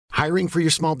Hiring for your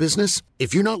small business?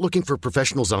 If you're not looking for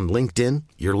professionals on LinkedIn,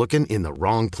 you're looking in the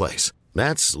wrong place.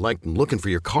 That's like looking for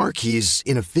your car keys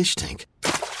in a fish tank.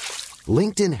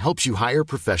 LinkedIn helps you hire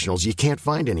professionals you can't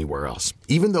find anywhere else,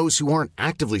 even those who aren't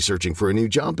actively searching for a new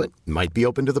job but might be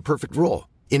open to the perfect role.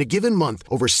 In a given month,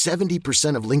 over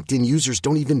 70% of LinkedIn users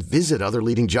don't even visit other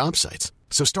leading job sites.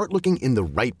 So start looking in the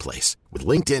right place. With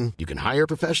LinkedIn, you can hire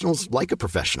professionals like a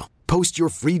professional. Post your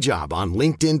free job on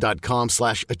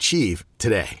linkedin.com/achieve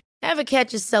today. Ever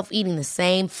catch yourself eating the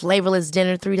same flavorless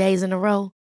dinner 3 days in a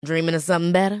row? Dreaming of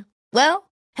something better?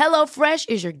 Well, HelloFresh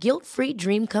is your guilt-free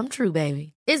dream come true,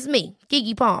 baby. It's me,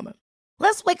 Keke Palmer.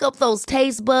 Let's wake up those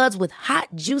taste buds with hot,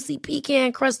 juicy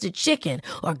pecan-crusted chicken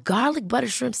or garlic butter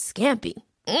shrimp scampi.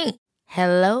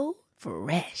 Hello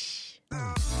Fresh.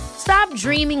 Stop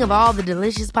dreaming of all the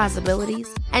delicious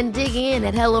possibilities and dig in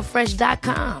at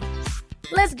HelloFresh.com.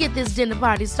 Let's get this dinner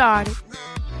party started.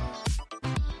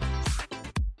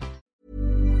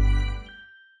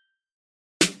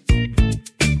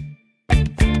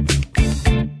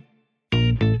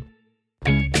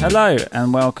 Hello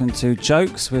and welcome to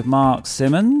Jokes with Mark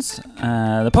Simmons,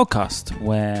 the podcast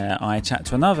where I chat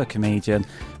to another comedian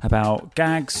about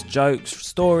gags, jokes,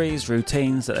 stories,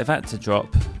 routines that they've had to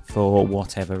drop for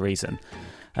whatever reason.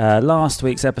 Last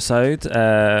week's episode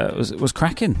was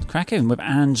cracking with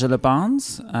Angela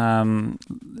Barnes.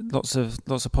 Lots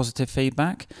of positive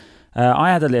feedback. I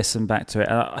had a listen back to it.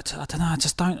 I don't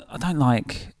know.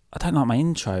 I don't like my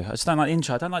intro. I just don't like the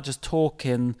intro. I don't like just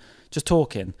talking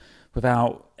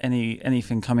without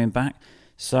anything coming back.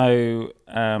 So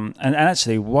and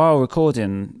actually, while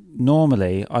recording,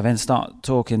 normally I then start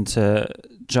talking to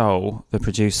Joel, the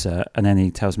producer, and then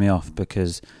he tells me off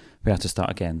because we have to start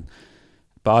again.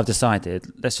 But I've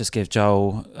decided, let's just give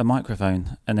Joel a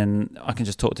microphone and then I can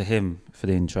just talk to him for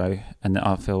the intro and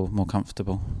I'll feel more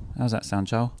comfortable. How's that sound,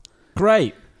 Joel?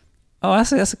 Great. Oh,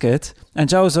 that's good. And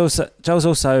Joel's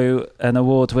also an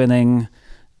award-winning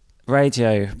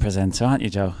radio presenter, aren't you,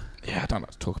 Joel? Yeah, I don't like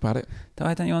to talk about it.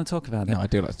 Don't you want to talk about it? No, I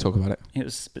do like to talk about it. It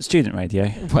was student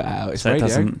radio. Well, it's so radio.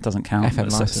 It doesn't count FM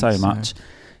license, so much.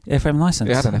 FM licence?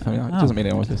 Yeah, I had an FM license. It doesn't mean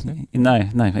anyone was listening. No,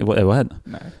 it weren't.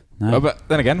 No. No. Oh, but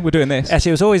then again, we're doing this.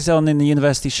 Actually, it was always on in the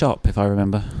university shop, if I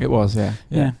remember. It was, yeah.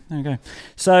 Yeah, there we go.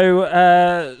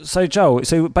 So Joel,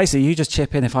 so basically you just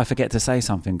chip in if I forget to say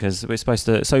something, because we're supposed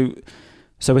to...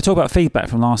 So we're talking about feedback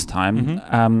from last time.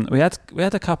 Mm-hmm. We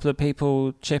had a couple of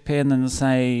people chip in and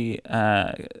say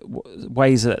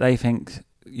ways that they think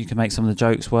you can make some of the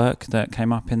jokes work that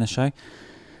came up in the show.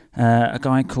 A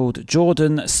guy called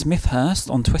Jordan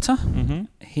Smithhurst on Twitter. Mm-hmm.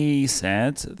 He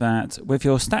said that with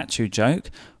your statue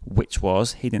joke, which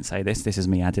was, he didn't say this is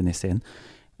me adding this in.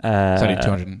 It's only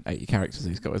 280 characters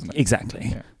he's got, isn't it?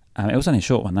 Exactly. Yeah. It was only a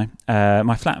short one though.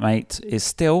 My flatmate is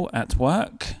still at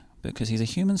work because he's a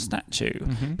human statue.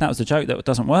 Mm-hmm. That was the joke that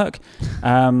doesn't work.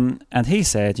 And he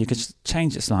said you could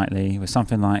change it slightly with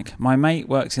something like, my mate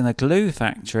works in a glue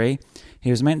factory.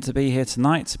 He was meant to be here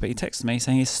tonight, but he texted me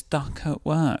saying he's stuck at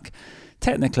work.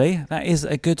 Technically, that is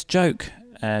a good joke,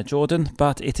 Jordan,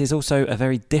 but it is also a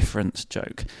very different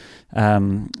joke.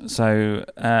 So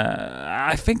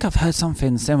I think I've heard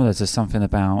something similar to something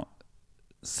about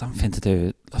something to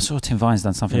do. I'm sure Tim Vine's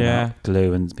done something about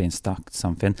glue and being stuck to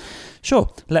something. Sure,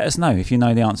 let us know if you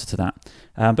know the answer to that.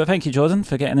 But thank you, Jordan,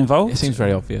 for getting involved. It seems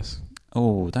very obvious.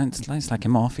 Oh, don't slack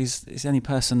him off. He's the only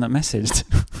person that messaged.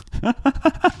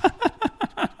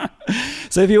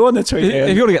 So if you want to tweet in,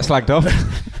 if you want to get slagged off,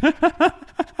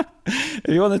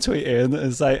 if you want to tweet in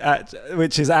and say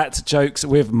which is at Jokes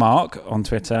with Mark on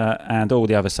Twitter and all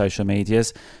the other social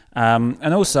medias,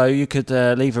 and also you could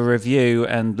leave a review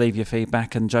and leave your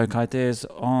feedback and joke ideas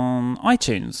on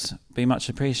iTunes. Be much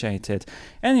appreciated.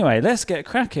 Anyway, let's get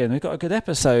cracking. We've got a good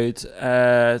episode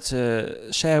to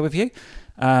share with you.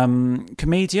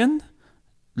 Comedian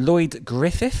Lloyd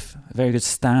Griffith, a very good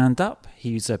stand-up.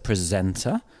 He's a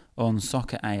presenter on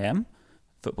Soccer AM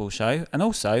football show, and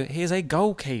also he is a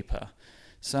goalkeeper.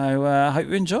 So I hope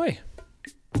you enjoy.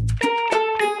 Do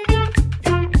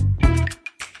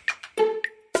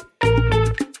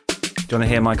you want to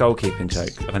hear my goalkeeping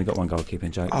joke? I've only got one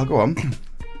goalkeeping joke. Oh, go on.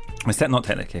 It's not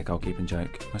technically a goalkeeping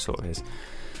joke. It sort of is.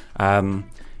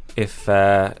 If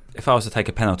I was to take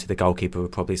a penalty, the goalkeeper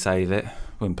would probably save it.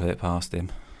 Wouldn't put it past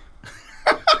him.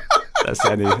 That's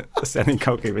the only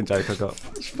goalkeeping joke I got.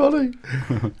 It's funny.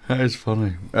 That is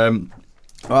funny. Well,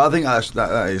 I think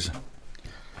that is.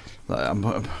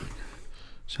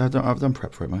 So I've done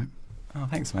prep for it, mate. Oh,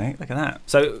 thanks, mate. Look at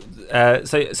that.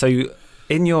 So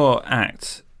in your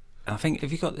act, I think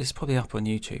have you got this probably up on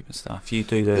YouTube and stuff? You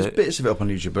do There's bits of it up on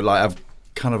YouTube, but like I've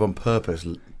kind of on purpose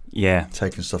Yeah.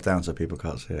 taken stuff down so people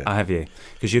can't see it. I have you.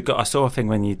 Because I saw a thing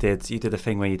when you did a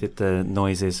thing where you did the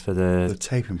noises for The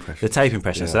tape impression. The tape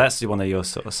impression. Yeah. So that's one of your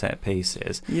sort of set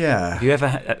pieces. Yeah. Have you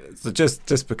ever, so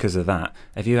just because of that,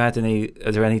 are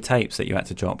there any tapes that you had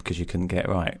to drop because you couldn't get it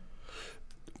right?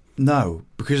 No,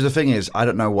 because the thing is, I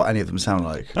don't know what any of them sound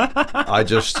like. I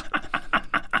just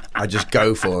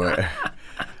go for it.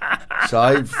 So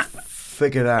I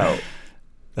figured out.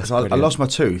 That's I brilliant. lost my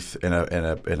tooth in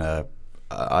a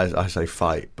I say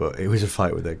fight, but it was a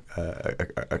fight with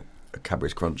a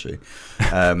Cadbury's Crunchy.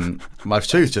 My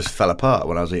tooth just fell apart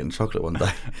when I was eating chocolate one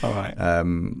day. All right.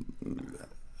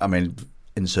 I mean,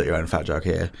 insert your own fat joke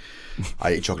here.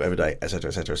 I eat chocolate every day, etc.,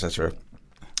 etc., etc.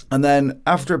 And then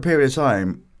after a period of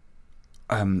time,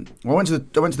 I went to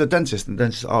the dentist, and the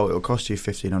dentist said, it'll cost you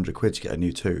 £1,500 to get a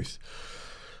new tooth.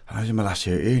 And I was in my last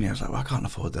year at uni. I was like, well, I can't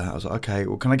afford that. I was like, okay,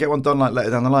 well, can I get one done like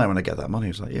later down the line when I get that money?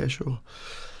 He was like, yeah, sure.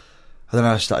 And then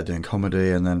I started doing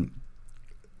comedy, and then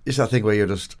it's that thing where you're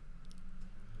just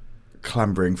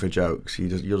clambering for jokes.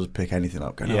 You'll just pick anything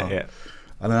up. Going, Yeah.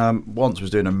 And then I once was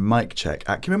doing a mic check.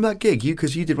 Can you remember that gig?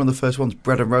 Because you did one of the first ones,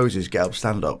 Bread and Roses, Get Up,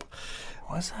 Stand Up.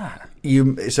 What's that?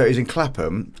 So it was in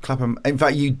Clapham. In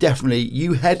fact,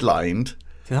 you headlined.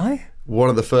 Did I? One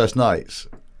of the first nights,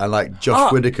 and like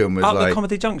Josh Widdicombe was like the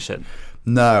Comedy Junction.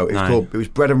 No, it was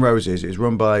Bread and Roses. It was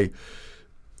run by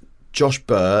Josh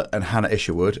Burr and Hannah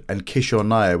Isherwood, and Kishore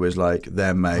Nair was like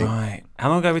their mate. Right. How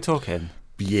long ago are we talking?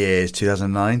 Years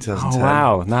 2009, 2010. Oh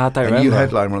wow! No, I don't remember. And you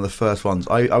headlined one of the first ones.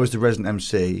 I was the resident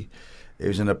MC. It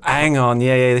was in a. Hang on,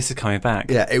 yeah, this is coming back.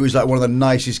 Yeah, it was like one of the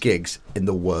nicest gigs in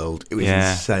the world. It was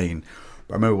Yeah. insane.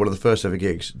 I remember one of the first ever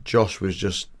gigs. Josh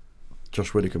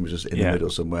Widdicombe was just in the middle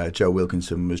somewhere. Joe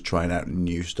Wilkinson was trying out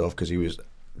new stuff because he was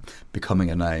becoming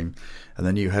a name, and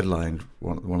then you headlined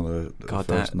one of the God,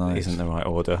 first that nights. isn't the right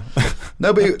order.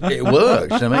 No, but it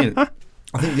worked. You know what I mean,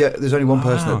 I think there's only one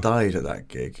person that died at that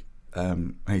gig,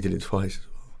 and he did it twice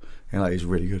as well. He's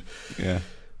really good. Yeah.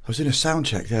 I was doing a sound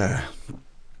check there,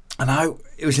 and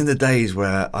it was in the days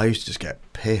where I used to just get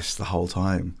pissed the whole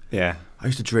time. Yeah. I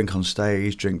used to drink on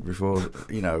stage, drink before,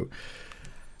 and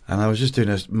I was just doing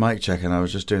a mic check, and I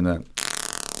was just doing that.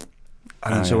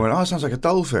 And then someone went, it sounds like a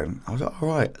dolphin. I was like, all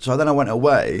right. So then I went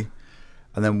away,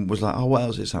 and then was like, what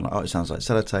else does it sound like? It sounds like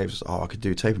sellotapes. I could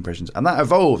do tape impressions. And that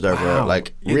evolved over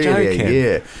You're really joking. a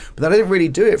year. But then I didn't really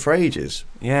do it for ages.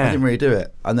 Yeah. I didn't really do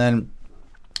it. And then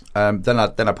I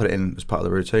put it in as part of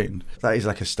the routine. That is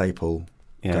like a staple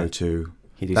go-to.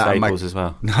 You do That and staples as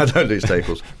well. No, I don't do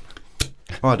staples.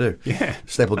 I do. Yeah.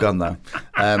 Staple gun, though.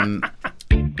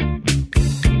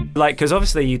 Because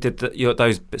obviously you did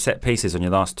those set pieces on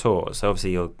your last tour, so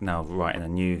obviously you're now writing a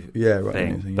new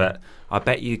thing. But I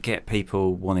bet you get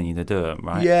people wanting you to do them,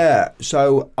 right? Yeah.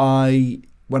 So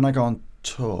when I go on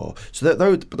tour, so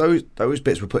those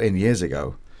bits were put in years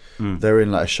ago. They're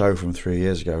in like a show from 3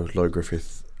 years ago. Lloyd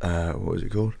Griffith, what was it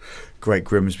called? Great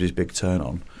Grimsby's Big Turn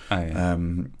On. Oh, yeah.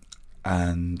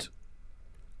 And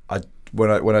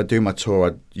when I do my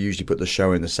tour, I usually put the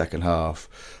show in the second half,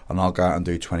 and I'll go out and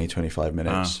do 20-25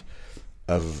 minutes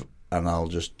and I'll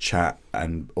just chat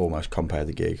and almost compare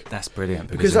the gig. That's brilliant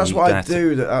because that's what I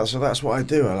do. So that's what I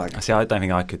do. I don't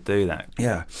think I could do that.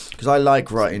 Yeah, because I like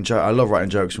writing jokes. I love writing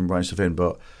jokes and writing stuff in,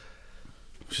 but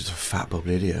I'm just a fat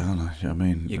bubbly idiot, aren't I? You know what I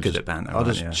mean? You're good at banter. I'll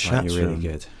just chat. You're really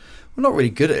good. I'm not really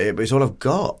good at it, but it's all I've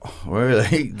got.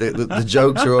 Really, the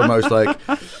jokes are almost like,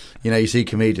 you see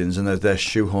comedians and they're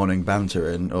shoehorning banter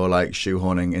in, or like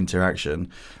shoehorning interaction,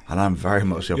 and I'm very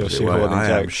much the opposite way.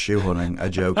 I am shoehorning a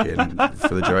joke in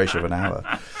for the duration of an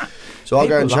hour. So I'll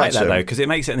go and chat to that though, because it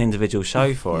makes it an individual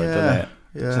show for it, doesn't it?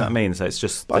 Yeah. Do you know what I mean? So it's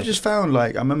just. But I just found I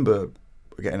remember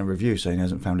getting a review saying he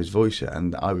hasn't found his voice yet,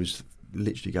 and I was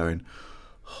literally going,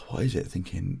 what is it?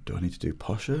 Thinking, do I need to do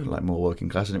posher, like more working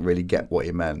class? I didn't really get what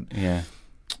he meant. Yeah.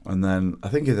 And then I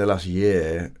think in the last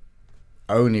year,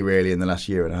 only really in the last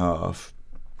year and a half,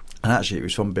 and actually it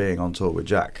was from being on tour with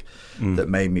Jack that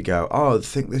made me go, I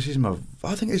think this is my voice.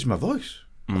 I think this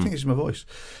is my voice.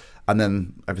 And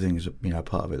then everything is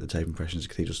part of it, the tape impressions, the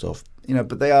cathedral stuff,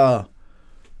 but they are,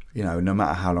 no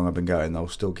matter how long I've been going, they'll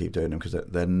still keep doing them because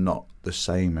they're not the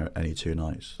same any two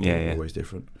nights. They're always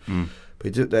different.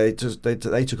 But they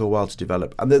took a while to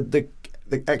develop, and the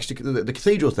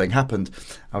cathedral thing happened.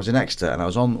 I was in Exeter and I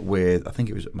was on with, I think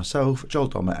it was myself, Joel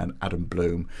Dommett and Adam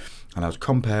Bloom, and I was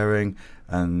comparing,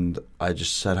 and I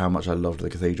just said how much I loved the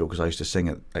cathedral because I used to sing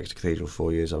at Exeter Cathedral for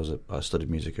 4 years. I studied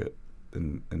music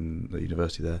in the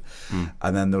university there,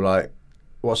 and then they were like,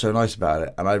 what's so nice about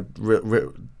it? And I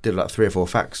did like 3 or 4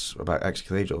 facts about Exeter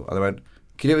Cathedral, and they went,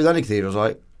 can you do it with any cathedral? I was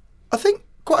like, I think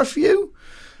quite a few.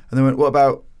 And they went, what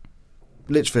about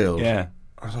Lichfield? Yeah.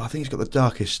 I was like, I think he's got the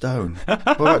darkest stone. What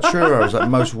about Truro? I was like,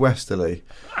 most westerly.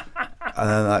 And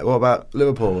then like, what about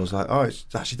Liverpool? I was like, oh, it's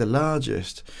actually the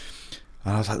largest.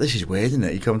 And I was like, this is weird, isn't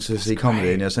it? You come to see comedy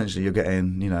great. and essentially you're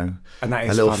getting, And that a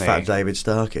is little funny. fat David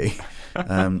Starkey,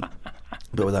 but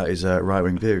without his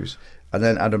right-wing views. And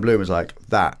then Adam Bloom was like,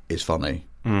 that is funny.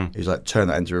 He's like, turn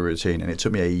that into a routine. And it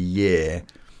took me a year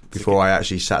before I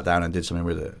actually sat down and did something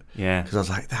with it. Yeah. Because I was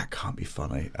like, that can't be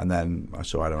funny. And then I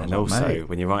saw Adam And and I was also, like, mate,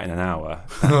 when you're writing an hour,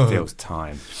 that feels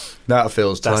time. that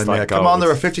feels That's time. like Yeah. Come on, gold.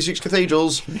 there are 56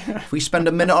 cathedrals. If we spend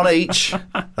a minute on each,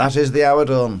 that is the hour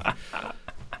done.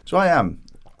 So I am.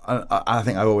 I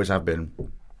think I always have been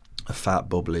a fat,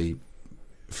 bubbly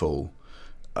fool.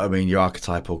 I mean, your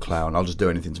archetypal clown. I'll just do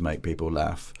anything to make people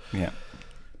laugh. Yeah.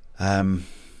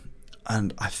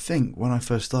 And I think when I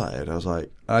first started, I was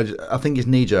like, I think it's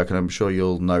knee jerk, and I'm sure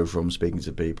you'll know from speaking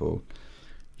to people.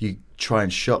 You try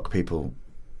and shock people.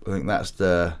 I think that's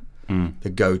the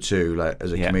go-to, like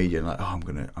as a comedian. Like, oh, I'm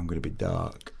gonna be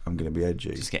dark. I'm gonna be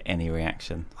edgy. Just get any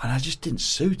reaction. And I just didn't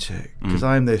suit it because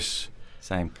I'm this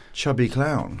Same. chubby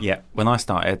clown. Yeah. When I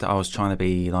started, I was trying to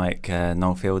be like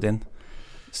Noel Fielding.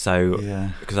 So,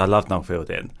 because I love Noel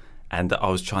Fielding. And I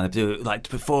was trying to to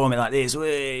perform it like this,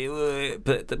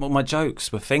 but my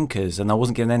jokes were thinkers, and I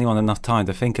wasn't giving anyone enough time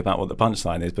to think about what the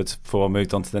punchline is. But before I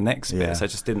moved on to the next bit, so it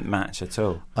just didn't match at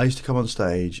all. I used to come on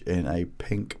stage in a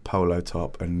pink polo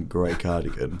top and grey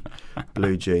cardigan,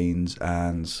 blue jeans,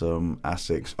 and some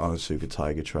Asics Onitsuka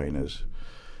Tiger trainers.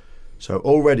 So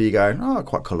already you're going, oh,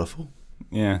 quite colourful.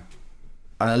 Yeah.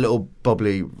 And a little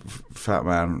bubbly fat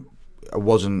man. I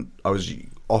was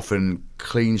often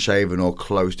clean shaven or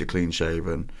close to clean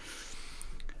shaven.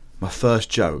 My first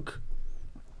joke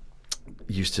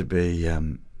used to be,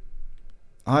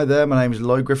 hi there, my name is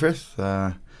Lloyd Griffith.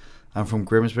 I'm from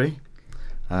Grimsby.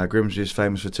 Grimsby is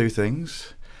famous for two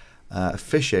things,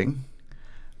 fishing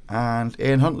and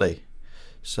Ian Huntley.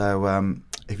 So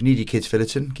if you need your kids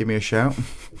filleting, give me a shout.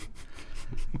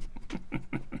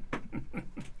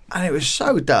 And it was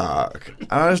so dark,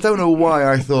 and I just don't know why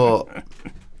I thought,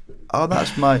 oh,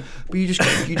 that's my. But you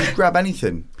just grab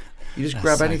anything. You just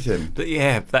grab anything. But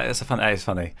yeah, that is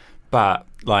funny. But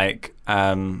like,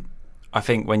 I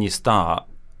think when you start,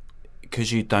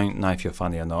 because you don't know if you're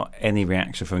funny or not, any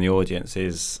reaction from the audience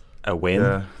is a win.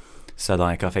 Yeah. So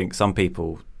like, I think some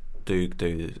people do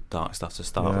dark stuff to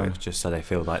start with, just so they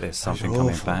feel like there's something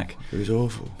coming back. It was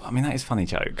awful. But, I mean, that is a funny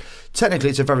joke. Technically,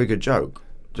 it's a very good joke.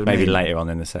 Do you know what I Maybe mean? later on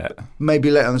in the set, Maybe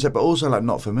later on the set, but also like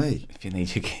not for me. if you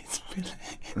need your kids.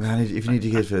 If you need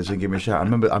your kids for this, then give me a shout. I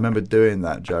remember doing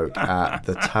that joke at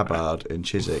the Tabard in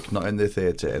Chiswick, not in the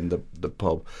theatre, in the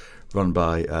pub run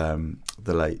by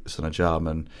the late son of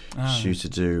Jarman. She used to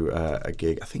do a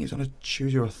gig. I think it was on a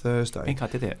Tuesday or a Thursday. I think I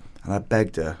did it. And I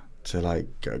begged her to like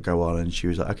go on, and she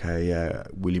was like, "Okay, yeah,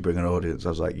 will you bring an audience?" I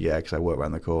was like, "Yeah," because I work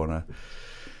around the corner.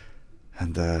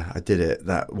 And I did it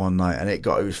that one night, and it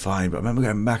was fine. But I remember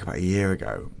going back about a year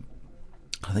ago.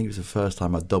 I think it was the first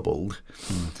time I doubled,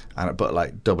 but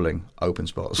like doubling open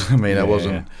spots. I mean, I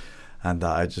wasn't, and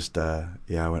I just I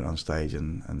went on stage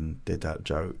and did that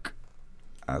joke.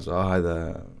 I was like, "Oh, hi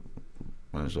there,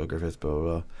 my name's Lloyd Griffith, blah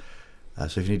blah blah.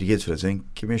 So if you need your kids for this thing,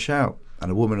 give me a shout."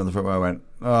 And a woman on the front row went,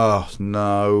 "Oh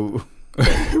no."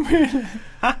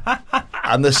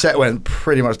 And the set went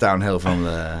pretty much downhill from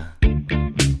there.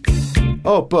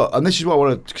 Oh, and this is what I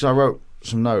wanted, because I wrote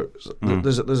some notes.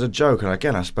 There's a joke, and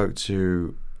again, I spoke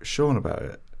to Sean about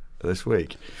it this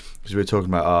week, because we were talking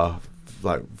about our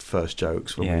first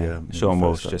jokes. When we, Sean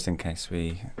Walsh, just in case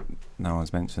no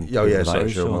one's mentioned. Oh yeah, Like, sorry,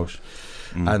 Sean Walsh.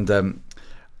 And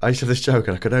I used to have this joke,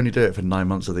 and I could only do it for 9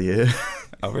 months of the year.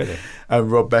 Oh really?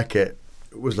 And Rob Beckett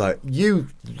was like, "You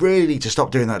really need to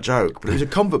stop doing that joke." But it was a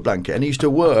comfort blanket, and it used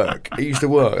to work.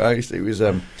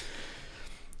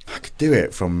 I could do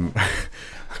it from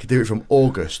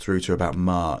August through to about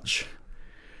March,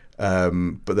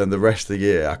 but then the rest of the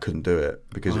year I couldn't do it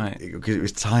because it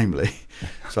was timely.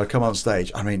 So I'd come on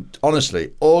stage. I mean,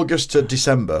 honestly, August to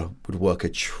December would work a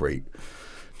treat.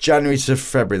 January to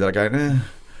February, they're going,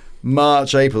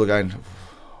 March, April, they're going,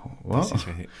 what?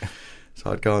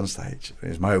 So I'd go on stage. It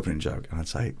was my opening joke, and I'd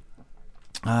say,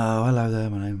 "Oh, hello there,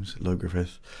 my name's Lloyd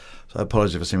Griffith." So I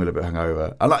apologise if I seem a little bit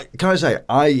hungover. And can I say,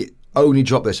 I only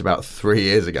dropped this about 3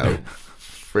 years ago,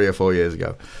 3 or 4 years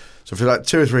ago. So for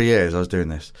 2 or 3 years, I was doing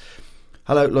this.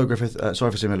 "Hello, Lloyd Griffith. Sorry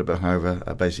for seeming a little bit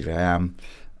hungover. Basically, I am.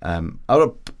 I'll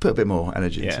put a bit more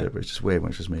energy into it, but it's just weird when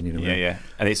it's just me. You know what I mean? Yeah.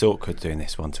 And it's awkward doing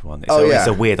this one-to-one. It's It's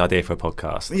a weird idea for a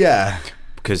podcast. Yeah.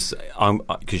 Because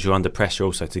you're under pressure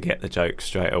also to get the joke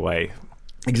straight away.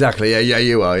 Exactly. Yeah,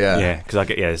 you are. Yeah. Yeah, because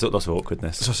there's lots of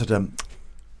awkwardness. So I said,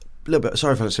 little bit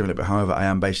sorry if I seem a little bit hungover. I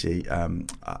am basically.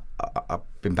 I've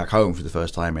been back home for the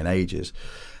first time in ages,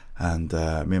 and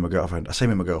me and my girlfriend. I say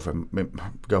me and my girlfriend. My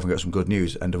girlfriend got some good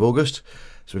news. End of August,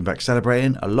 so we've been back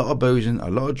celebrating. A lot of boozing, a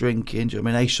lot of drinking. Do you know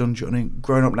what I mean? Son, do you know what I mean?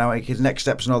 Growing up now, 8 kids, next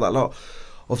steps and all that lot.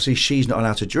 Obviously, she's not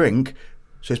allowed to drink,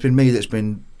 so it's been me that's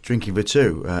been drinking for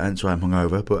two, hence why I'm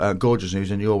hungover. But gorgeous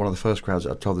news, and you're one of the first crowds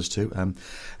that I've told this to.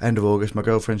 End of August, my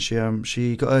girlfriend, she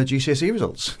got her GCSE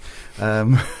results,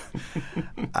 and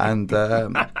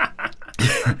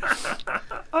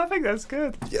I think that's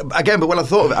good. Again, but when I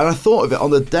thought of it, and I thought of it on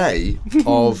the day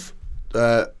of,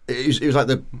 it was like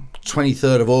the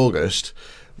 23rd of August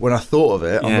when I thought of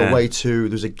it on the way to.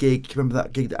 There was a gig. Remember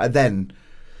that gig?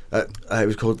 It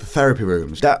was called the Therapy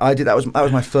Rooms. That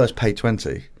was my first paid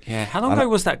 20. Yeah, how long ago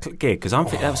was that gig? Because that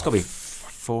was got to be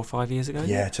 4 or 5 years ago.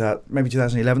 Yeah, maybe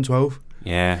 2011, 12.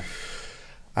 Yeah,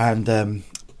 and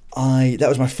that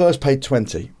was my first paid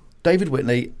 20. David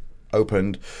Whitney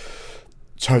opened,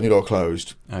 Tony Law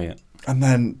closed. Oh yeah, and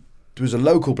then there was a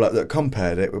local bloke that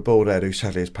compared it with Bald Ed, who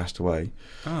sadly has passed away.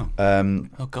 Oh,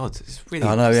 oh God, it's really.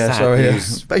 I know, yeah, sad sorry. Yeah.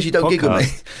 news Basically, don't giggle me.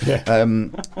 Yeah.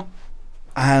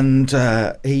 And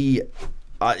it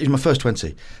was my first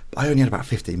 20, but I only had about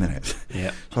 15 minutes.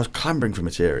 Yeah. So I was clambering for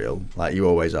material, like you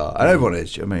always are. And everyone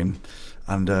is, do you know what I mean?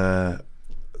 And I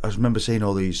remember seeing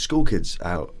all these school kids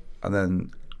out, and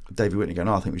then David Whitney going,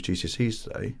 I think it was GCSEs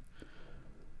today.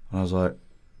 And I was like,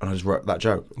 and I just wrote that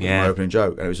joke, my opening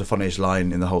joke, and it was the funniest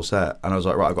line in the whole set. And I was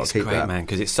like, right, I've got to keep great, that. Man,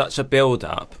 because it's such a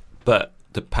build-up, but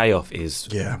the payoff is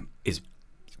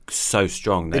so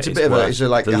strong. That it's a bit of a,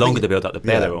 the longer the build-up, the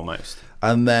better almost.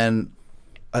 And then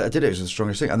I did it. It was the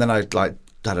strongest thing. And then I had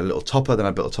a little topper. Then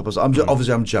I built a topper.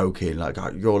 Obviously, I'm joking. Like,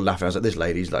 you're all laughing. I was like, this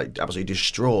lady's like absolutely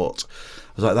distraught.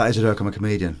 I was like, that is a joke. I'm a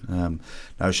comedian.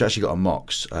 No, she actually got a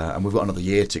Mox, and we've got another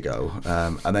year to go.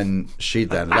 And then she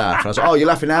then laughed. And I was like, oh, you're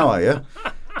laughing now, are you?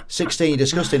 16,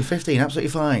 disgusting. 15,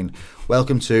 absolutely fine.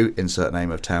 Welcome to insert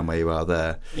name of town where you are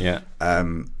there. Yeah.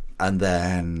 And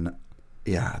then.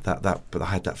 Yeah, but I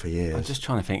had that for years. I'm just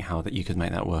trying to think how that you could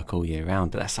make that work all year round,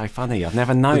 but that's so funny. I've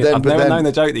never known. I've never known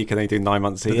the joke that you can only do 9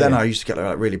 months a year. But then I used to get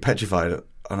like really petrified,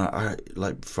 and I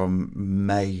like from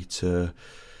May to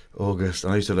August,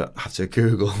 and I used to have to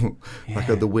Google like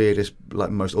the weirdest, like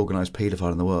most organised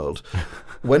paedophile in the world.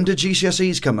 When did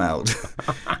GCSEs come out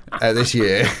this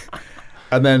year?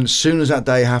 And then as soon as that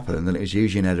day happened, and it was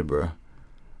usually in Edinburgh,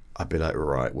 I'd be like,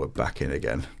 right, we're back in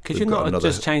again. Could you not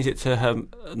just change it to her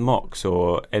Mox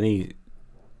or any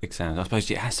exams? I suppose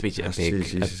it has to be a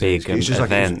big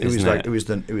event.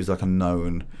 It was like a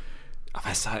known.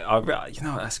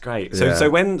 That's great.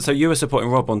 So you were supporting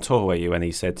Rob on tour, were you, when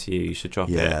he said to you should drop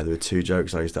it? Yeah, there were 2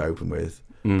 jokes I used to open with,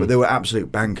 but they were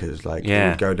absolute bankers. Like, they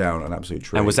would go down an absolute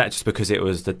tree. And was that just because it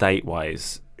was the date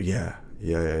wise? Yeah.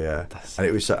 And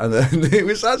it was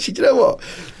actually, do you know what?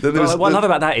 What I love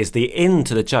about that is the in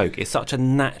to the joke. It's such a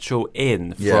natural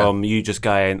in from you just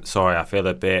going, sorry, I feel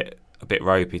a bit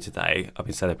ropey today. I've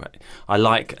been celebrating. I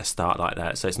like a start like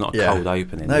that, so it's not a cold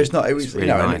opening. No, it's not. It was really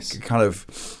nice. Kind of,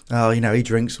 he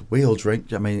drinks, we all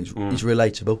drink. I mean, it's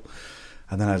relatable.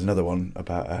 And then I had another one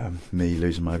about me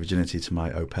losing my virginity to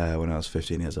my au pair when I was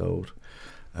 15 years old.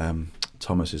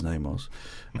 Thomas, his name was.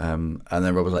 And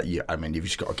then Rob was like, yeah, I mean, you've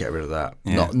just got to get rid of that.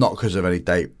 Yeah. Not because of any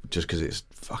date, just because it's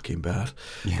fucking bad.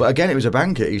 Yeah. But again, it was a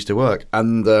banker. It used to work.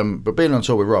 And but being on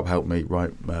tour with Rob helped me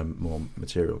write more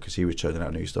material, because he was churning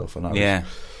out new stuff, and I was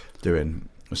doing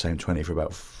the same 20 for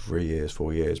about 4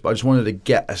 years. But I just wanted to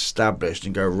get established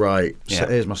and go, right, so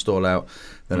here's my stall out,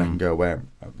 then I can go away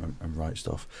and write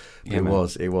stuff. But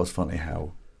it was funny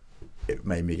how it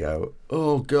made me go,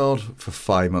 oh God, for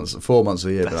 4 months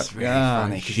a year. That's really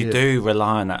funny, because you do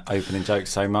rely on that opening joke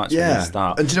so much when you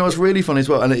start. And do you know what's really funny as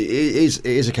well? And it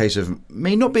is a case of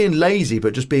me not being lazy,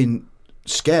 but just being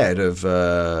scared of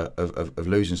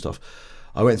losing stuff.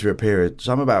 I went through a period,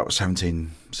 so I'm about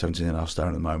 17 and a half stone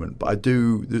at the moment, but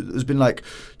there's been like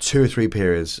 2 or 3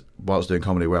 periods whilst doing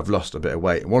comedy where I've lost a bit of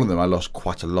weight. And one of them, I lost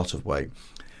quite a lot of weight.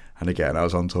 And again, I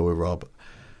was on tour with Rob,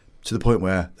 to the point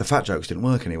where the fat jokes didn't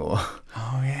work anymore.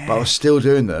 Oh yeah. But I was still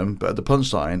doing them. But at the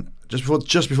punchline, just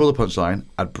before the punchline,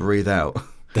 I'd breathe out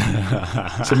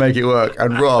to make it work.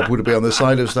 And Rob would be on the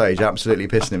side of stage, absolutely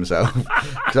pissing himself,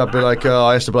 because I'd be like,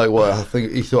 I asked the bloke what I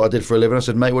think he thought I did for a living. I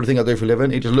said, mate, what do you think I do for a living?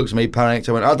 He just looked at me, panicked.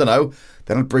 I went, I don't know.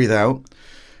 Then I'd breathe out,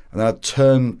 and then I'd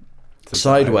turn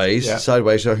sideways. So I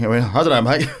went, I don't know,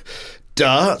 mate.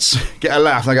 Darts, get a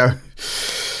laugh. And I go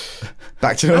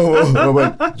back to normal. I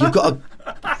went, you've got to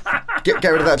get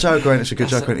rid of that joke. Going, it's a good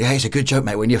joke. Yeah, it's a good joke,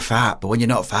 mate, when you're fat, but when you're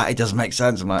not fat, it doesn't make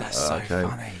sense. I'm like, that's so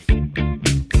funny.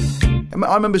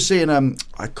 I remember seeing I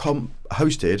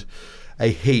hosted a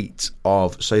heat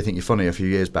of So You Think You're Funny a few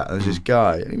years back. And there's this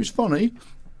guy, and he was funny,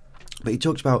 but he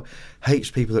talks about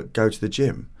hates people that go to the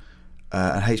gym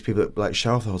and hates people that like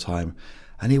show off the whole time.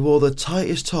 And he wore the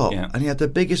tightest top, and he had the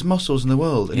biggest muscles in the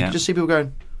world. And you could just see people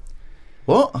going,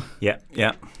 "What?" Yeah,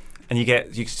 yeah. And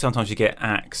sometimes you get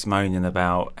acts moaning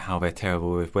about how they're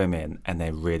terrible with women, and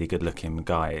they're really good-looking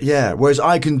guys. Yeah. Whereas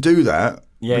I can do that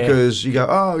because you go,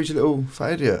 "Oh, he's a little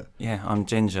fat idiot." Yeah, I'm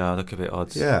ginger. I look a bit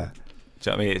odd. Yeah. Do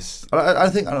you know what I mean? It's. I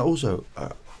think, and also,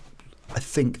 I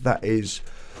think that is,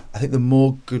 I think the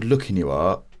more good-looking you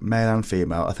are, male and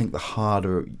female, I think the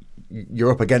harder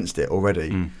you're up against it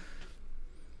already.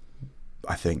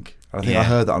 I think I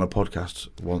heard that on a podcast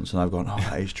once, and I've gone, "Oh,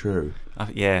 that is true."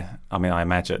 Yeah, I mean, I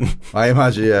imagine. I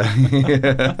imagine, yeah.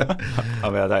 I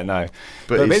mean, I don't know,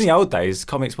 but in the old days,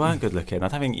 comics weren't good looking. I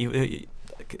don't think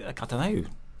I don't know.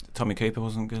 Tommy Cooper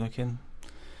wasn't good looking.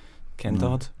 Ken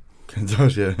Dodd. Ken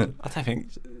Dodd, yeah. I don't think.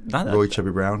 Roy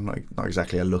Chubby Brown, not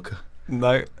exactly a looker.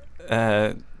 No,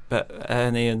 but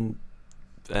Ernie and.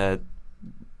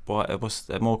 What's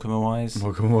Morecambe and Wise?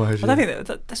 Morecambe and Wise. I don't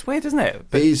think that's weird, isn't it?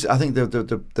 But I think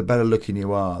the better looking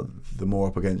you are, the more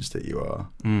up against it you are.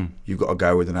 You've got to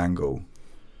go with an angle.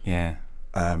 Yeah.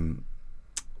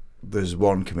 There's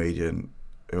one comedian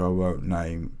who I won't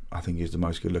name. I think he's the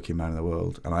most good looking man in the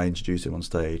world, and I introduced him on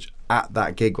stage at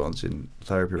that gig once in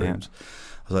therapy rooms.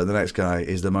 I was like, the next guy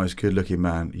is the most good looking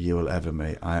man you will ever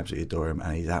meet. I absolutely adore him,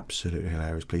 and he's absolutely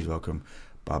hilarious. Please welcome.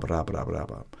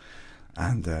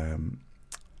 And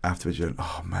afterwards, he went,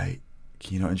 "Oh, mate,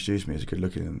 can you not introduce me as a good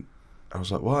looking?" And I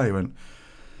was like, "Why?" He went,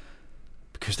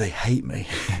 "Because they hate me."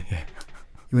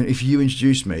 He went, "If you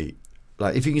introduce me,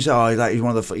 like, if you can say, oh, like, he's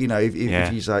one of the, if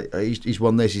he's like, he's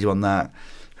won this, he's won that,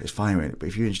 it's fine with it. But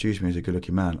if you introduce me as a good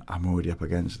looking man, I'm already up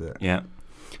against it." Yeah.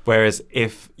 Whereas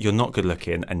if you're not good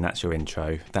looking and that's your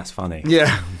intro, that's funny.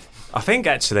 Yeah. I think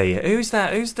actually, who's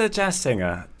that? Who's the jazz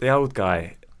singer? The old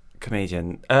guy,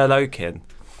 comedian, Earl Oaken.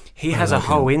 He has a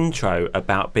whole intro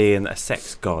about being a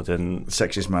sex god and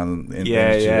sexiest man in the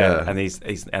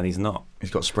industry, and he's not. He's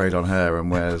got sprayed on hair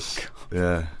and wears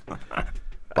But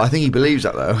I think he believes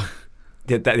that though.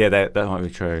 That might be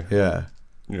true. Yeah.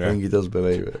 I think he does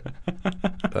believe it.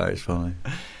 That is funny.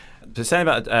 But saying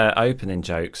about opening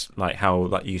jokes, like how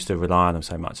you used to rely on them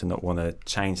so much and not want to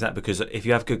change that, because if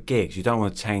you have good gigs, you don't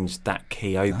want to change that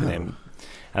key opening.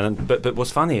 No. And but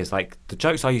what's funny is like the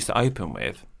jokes I used to open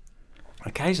with.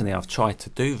 Occasionally, I've tried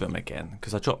to do them again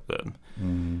because I dropped them.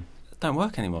 They don't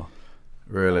work anymore.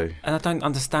 Really? And I don't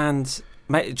understand.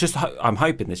 I'm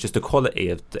hoping it's just the quality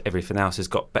of everything else has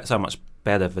got so much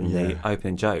better than the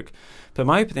opening joke. But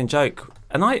my opening joke,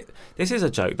 this is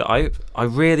a joke that I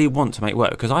really want to make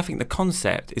work because I think the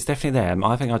concept is definitely there.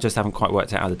 I think I just haven't quite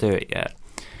worked out how to do it yet.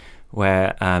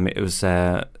 Where it was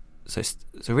so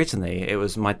originally it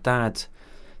was my dad.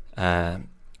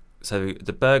 So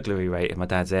the burglary rate in my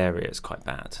dad's area is quite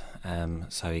bad.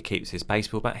 So he keeps his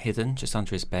baseball bat hidden just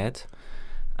under his bed.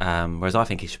 Whereas I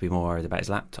think he should be more worried about his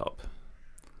laptop.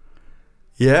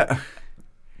 Yeah.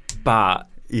 But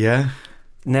yeah,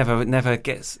 never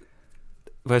gets.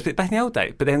 Whereas back in the old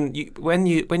days, but then when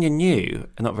you're new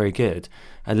and not very good,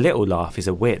 a little laugh is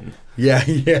a win. Yeah,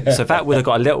 yeah. So that would have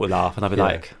got a little laugh, and I'd be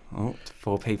like, "Oh,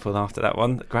 4 people after that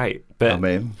one, great." But I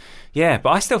mean, yeah,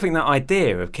 but I still think that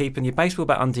idea of keeping your baseball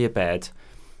bat under your bed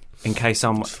in case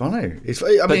someone. It's funny.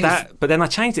 But then I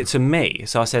changed it to me.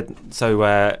 So I said,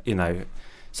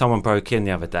 someone broke in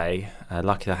the other day.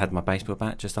 Luckily, I had my baseball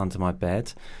bat just under my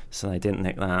bed, so they didn't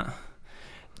nick that.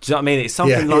 Do you know what I mean? It's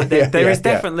something like that. There is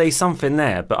definitely something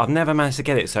there, but I've never managed to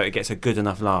get it so it gets a good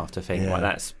enough laugh to think, like,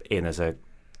 that's in as a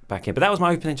back in. But that was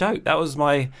my opening joke. That was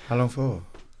my... How long for?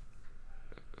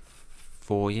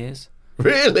 4 years.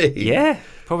 Really? Yeah,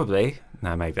 probably.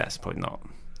 No, maybe that's probably not.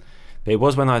 But it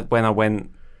was when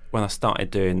I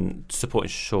started supporting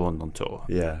Sean on tour.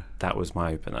 Yeah. That was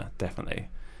my opener, definitely.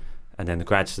 And then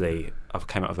gradually I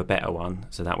came up with a better one,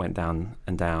 so that went down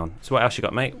and down. So what else you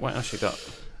got, mate? What else you got?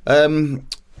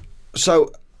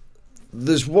 So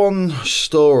there's one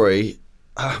story.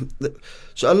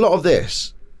 So a lot of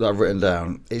this that I've written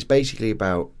down is basically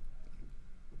about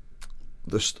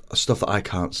the stuff that I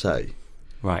can't say,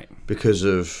 right? Because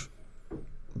of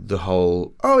the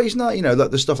whole. Oh, he's not.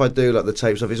 Like the stuff I do, like the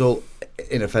tape stuff, is all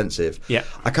inoffensive. Yeah,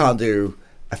 I can't do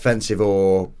offensive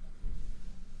or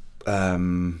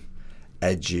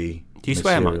edgy. Do you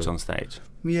swear much on stage?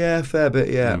 Yeah, a fair bit.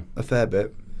 Yeah, a fair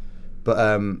bit. But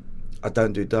I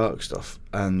don't do dark stuff.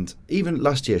 And even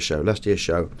last year's show,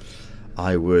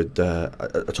 I would. I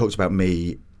talked about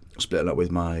me splitting up with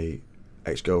my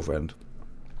ex-girlfriend,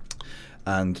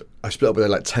 and I split up with her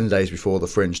like 10 days before the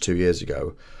Fringe 2 years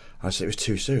ago. I said it was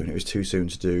too soon. It was too soon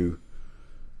to do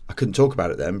I couldn't talk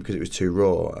about it then because it was too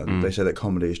raw. And they say that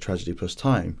comedy is tragedy plus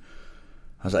time.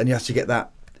 I was like, and you have to get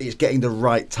that. It's getting the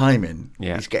right timing.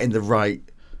 Yeah. It's getting the right,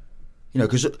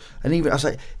 because, and even I was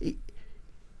like,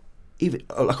 even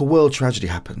like a world tragedy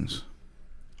happens.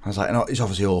 I was like, and it's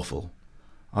obviously awful.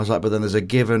 I was like, but then there's a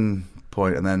given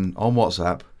point, and then on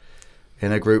WhatsApp,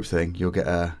 in a group thing, you'll get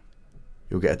a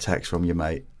text from your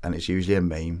mate, and it's usually a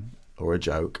meme or a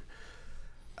joke,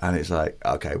 and it's like,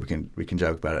 okay, we can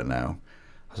joke about it now.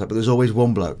 I was like, but there's always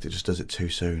one bloke that just does it too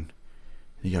soon.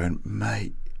 And you're going,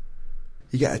 mate,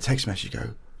 you get a text message, you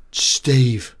go,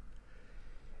 Steve,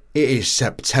 it is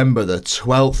September the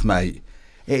 12th, mate.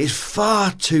 It is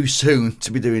far too soon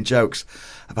to be doing jokes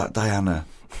about Diana.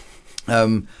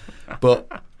 But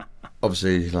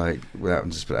obviously, like, without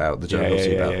having to split out, the joke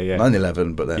obviously about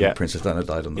 9/11, but then Princess Diana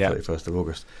died on the 31st of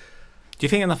August. Do you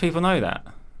think enough people know that?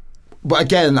 But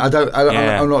again,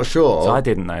 I'm not sure. So I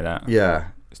didn't know that. Yeah.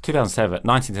 It's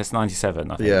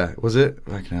 1997, I think. Yeah, was it?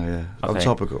 I'm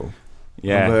topical.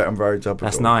 Yeah, I'm very topical.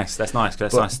 That's nice. That's nice.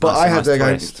 But I had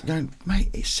that going, mate,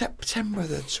 it's September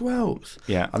the 12th.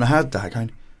 Yeah. And I had that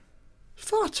going,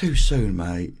 far too soon,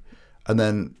 mate. And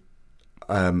then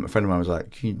a friend of mine was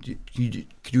like, could you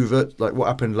revert, like, what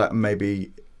happened, like,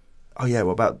 maybe, oh yeah,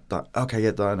 what about that? Okay,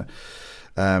 yeah, Diana.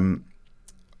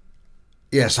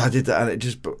 Yes, I did that, and it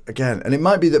just, again, and it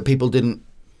might be that people didn't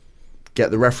get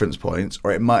the reference points,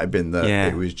 or it might have been that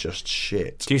it was just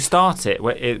shit. Do you start it?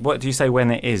 What do you say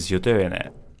when it is you're doing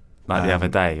it? Like the other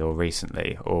day, or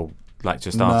recently, or like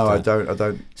just after? No, I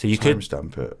don't. So you could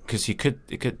timestamp it, because it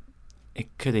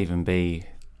could even be.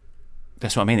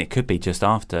 That's what I mean. It could be just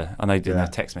after. I know you didn't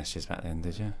have text messages back then,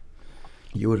 did you?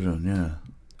 You would have done, yeah.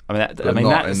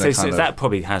 That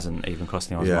probably hasn't even crossed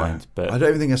anyone's mind. But I don't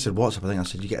even think I said WhatsApp. I think I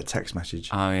said you get a text message.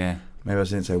 Oh yeah. Maybe I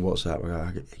didn't say WhatsApp.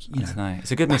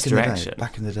 It's a good misdirection.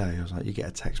 Back in the day, I was like, you get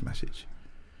a text message.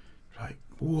 Like,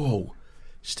 whoa,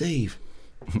 Steve,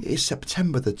 it is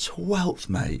September the 12th,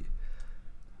 mate.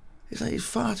 It's like, it's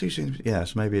far too soon.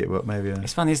 Yes, maybe it will. Maybe.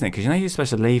 It's funny, isn't it? Because you're supposed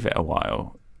to leave it a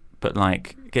while, but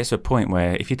like it gets to a point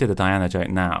where if you did a Diana joke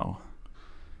now,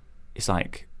 it's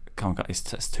like, come on,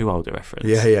 it's too old a reference.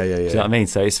 Yeah. Do you know what I mean?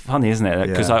 So it's funny, isn't it?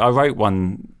 Because I wrote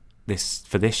one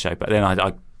for this show, but then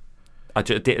I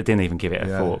didn't even give it a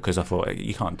thought, because I thought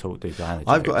you can't do Diana jokes.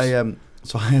 I've got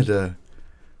so I had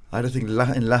a thing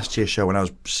in last year's show when I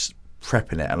was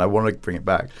prepping it, and I want to bring it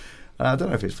back. And I don't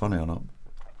know if it's funny or not,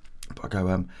 but I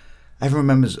go, everyone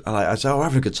remembers. I say, we're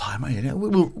having a good time, mate.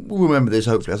 We'll remember this.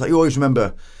 Hopefully, I was like, you always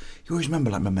remember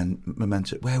like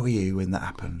Memento. Where were you when that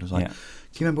happened? I was like, do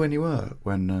you remember when you were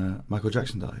when Michael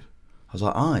Jackson died? I was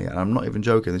like, and I'm not even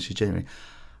joking. This is genuine.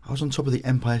 I was on top of the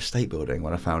Empire State Building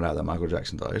when I found out that Michael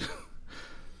Jackson died.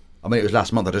 I mean, it was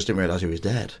last month. I just didn't realise he was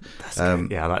dead. That's good.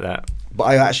 Yeah, I like that. But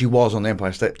I actually was on the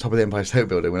top of the Empire State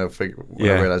Building when I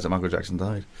realised that Michael Jackson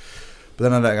died. But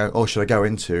then I don't go, should I go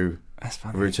into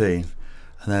routine?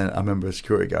 And then I remember a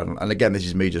security guard, and again, this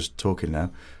is me just talking now.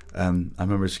 I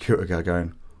remember a security guard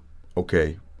going,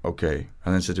 okay. And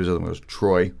then said to his other one,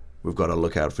 Troy, we've got to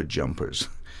look out for jumpers.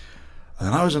 And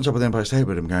then I was on top of the Empire State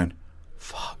Building going,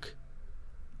 fuck.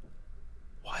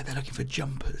 Why are they looking for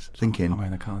jumpers? Thinking, I'm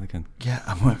wearing a cardigan. Yeah,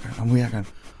 I'm wearing fuck, I'm wearing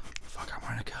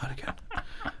a cardigan.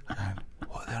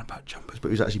 What are they on about jumpers? But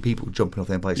it was actually people jumping off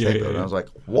the Empire State Building. I was like,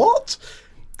 what?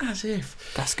 As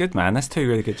if. That's good, man. That's two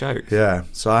really good jokes. Yeah.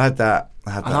 So I had that.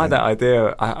 I like that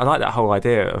idea. I like that whole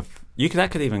idea of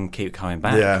that could even keep coming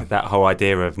back. Yeah. That whole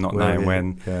idea of not knowing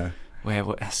when. Yeah.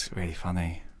 That's really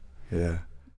funny. Yeah.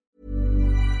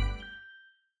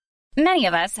 Many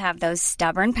of us have those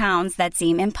stubborn pounds that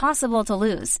seem impossible to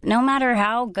lose, no matter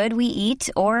how good we eat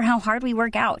or how hard we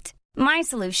work out. My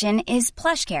solution is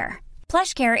PlushCare.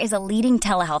 PlushCare is a leading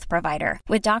telehealth provider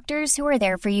with doctors who are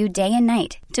there for you day and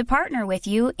night to partner with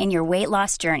you in your weight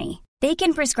loss journey. They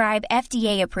can prescribe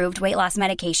FDA-approved weight loss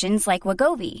medications like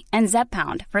Wegovy and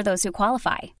Zepbound for those who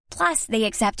qualify. Plus, they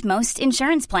accept most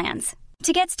insurance plans.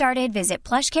 To get started, visit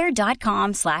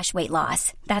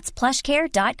plushcare.com/weightloss. That's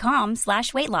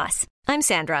plushcare.com/weightloss. I'm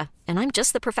Sandra, and I'm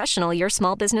just the professional your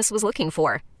small business was looking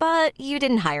for. But you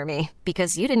didn't hire me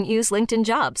because you didn't use LinkedIn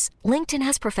Jobs. LinkedIn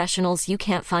has professionals you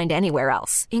can't find anywhere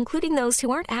else, including those who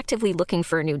aren't actively looking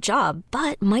for a new job,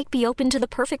 but might be open to the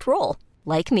perfect role,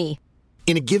 like me.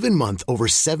 In a given month, over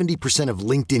 70% of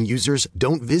LinkedIn users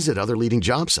don't visit other leading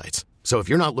job sites. So if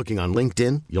you're not looking on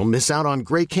LinkedIn, you'll miss out on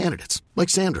great candidates like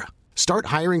Sandra. Start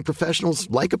hiring professionals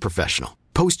like a professional.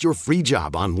 Post your free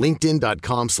job on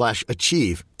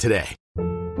linkedin.com/achieve today.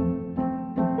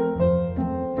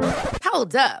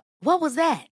 Hold up. What was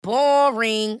that?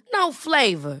 Boring. No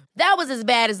flavor. That was as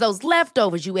bad as those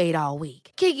leftovers you ate all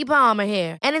week. Keke Palmer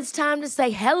here, and it's time to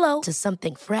say hello to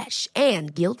something fresh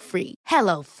and guilt-free.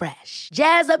 Hello Fresh.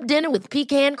 Jazz up dinner with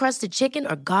pecan-crusted chicken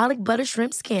or garlic butter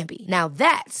shrimp scampi. Now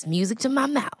that's music to my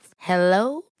mouth.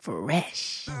 Hello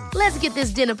Fresh. Let's get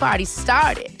this dinner party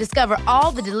started. Discover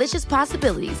all the delicious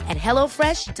possibilities at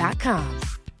hellofresh.com.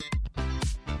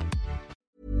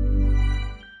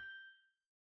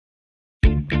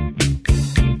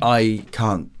 I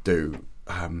can't do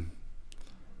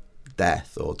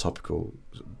death or topical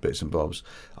bits and bobs.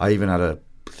 I even had a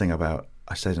thing about,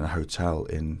 I stayed in a hotel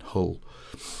in Hull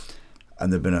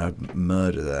and there'd been a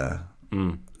murder there.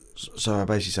 So I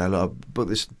basically said, look, I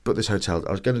booked this hotel.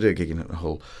 I was going to do a gig in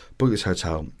Hull, booked this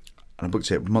hotel, and I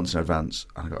booked it months in advance,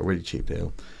 and I got a really cheap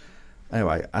deal.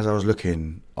 Anyway, as I was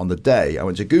looking on the day, I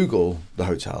went to Google the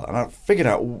hotel, and I figured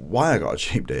out why I got a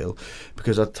cheap deal,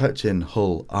 because I typed in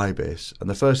Hull Ibis, and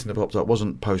the first thing that popped up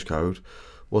wasn't postcode,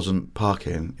 wasn't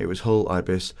parking, it was Hull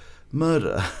Ibis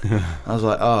murder. I was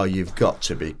like, oh, you've got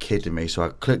to be kidding me. So I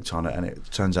clicked on it, and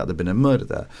it turns out there'd been a murder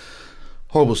there.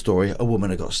 Horrible story, a woman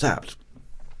had got stabbed.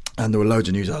 And there were loads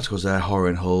of news articles there, horror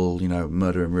in Hull,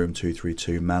 murder in room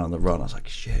 232, man on the run. I was like,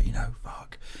 shit,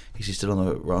 fuck. Is he still on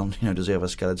the run? Does he have a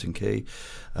skeleton key?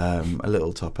 A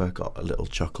little topper, got a little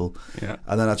chuckle. Yeah.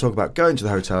 And then I talk about going to the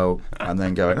hotel and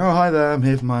then going, oh, hi there, I'm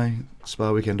here for my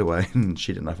spa weekend away. And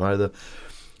she didn't have either.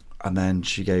 And then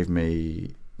she gave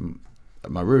me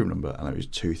my room number, and it was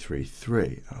 233.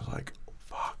 And I was like, oh,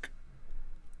 fuck.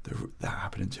 That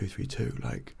happened in 232.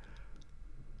 Like,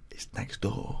 it's next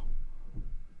door.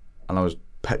 And I was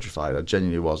petrified. I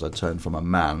genuinely was. I turned from a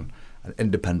man, an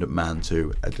independent man,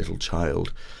 to a little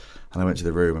child. And I went to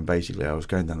the room, and basically I was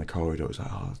going down the corridor. It was like,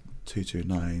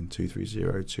 229,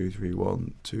 230,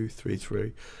 231,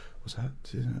 233. What's that?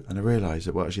 And I realised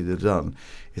that what actually they'd done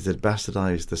is they'd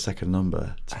bastardised the second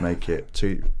number to make it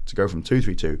to go from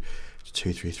 232 to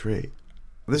 233.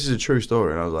 This is a true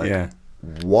story. And I was like, yeah.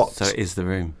 What? So it is the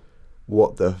room.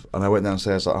 What the? And I went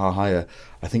downstairs like, oh, hiya.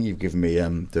 I think you've given me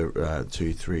the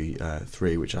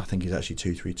 233, which I think is actually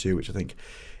 232, which I think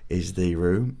is the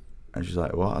room. And she's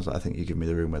like, what? I was like, I think you give me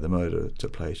the room where the murder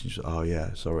took place. And she's like, oh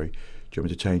yeah, sorry. Do you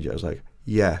want me to change it? I was like,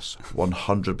 yes,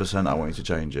 100%. I want you to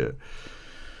change it.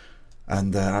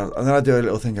 And then I do a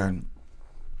little thing going,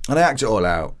 and I act it all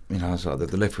out. So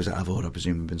the lift was out of order. I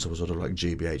presume there'd been some sort of like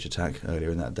GBH attack earlier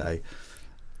in that day.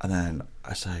 And then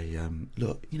I say,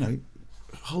 look,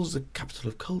 Hull's the capital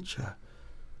of culture,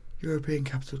 European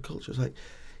capital of culture. It's like,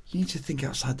 you need to think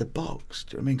outside the box.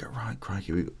 Do you know what I mean? Go, right,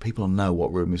 crikey, people know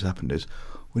what room this happened is.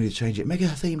 We need to change it. Make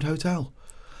it a themed hotel.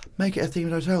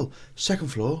 Second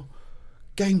floor,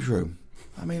 games room.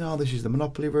 This is the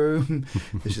Monopoly room.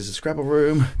 This is the Scrabble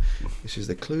room. This is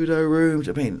the Cluedo room.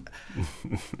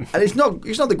 And it's not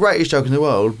the greatest joke in the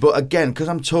world, but again, because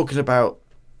I'm talking about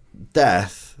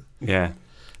death. Yeah.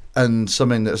 And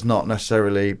something that's not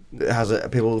necessarily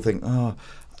people think, oh,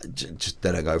 just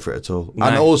they don't go for it at all. No.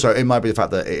 And also, it might be the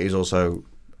fact that it is also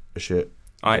a shit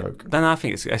joke. Then I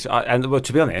think it's and well,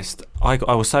 to be honest, I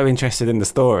was so interested in the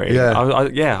story. Yeah,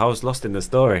 I was lost in the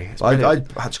story. I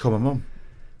had to call my mum.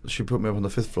 She put me up on the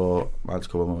 5th floor. I had to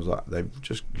call my mum. My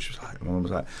mum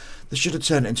was like, they should have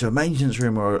turned it into a maintenance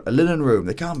room or a linen room.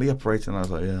 They can't be operating. And I was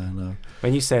like, yeah, no.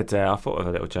 When you said, I thought of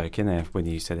a little joke in there when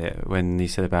you said it. When you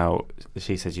said about,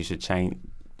 she said you should change.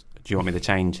 Do you want me to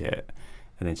change it?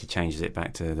 And then she changes it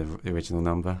back to the original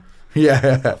number.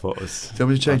 Yeah. I thought it was. Do you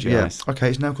want me to change it? Yeah. Nice. Okay,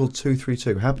 it's now called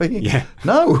 232. Happy? Yeah.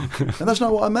 No, and that's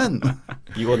not what I meant.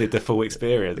 You wanted the full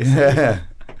experience. Yeah.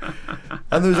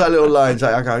 And there was that little line. It's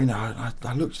like, I go,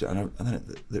 I looked at it, and then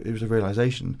it was a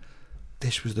realisation.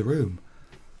 This was the room,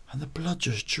 and the blood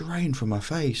just drained from my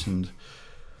face, and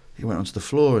it went onto the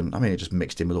floor, and it just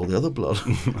mixed in with all the other blood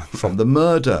from the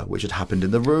murder which had happened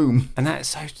in the room. And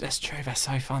that's true. That's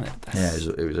so funny.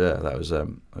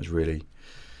 That was really.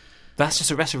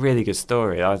 That's a really good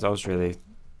story. I was really.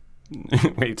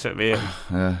 It took me in.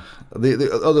 Yeah.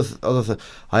 The other thing,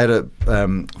 I had a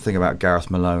thing about Gareth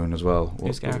Malone as well.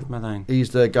 Who's Gareth Malone?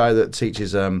 He's the guy that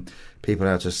teaches people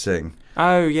how to sing.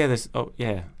 Oh yeah,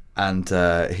 yeah. And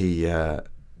it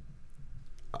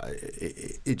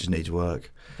just needs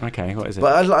work. Okay, what is it?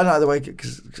 But I like the way,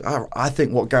 because I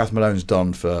think what Gareth Malone's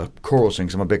done for choral singing,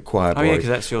 because I'm a big choir boy. Oh yeah, because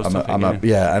that's your topic.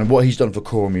 And what he's done for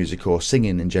choral music or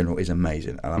singing in general is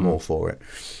amazing, and I'm all for it.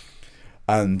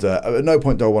 And at no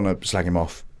point do I want to slag him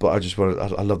off, but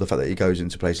I love the fact that he goes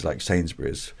into places like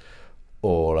Sainsbury's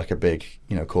or like a big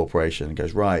corporation and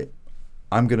goes, right,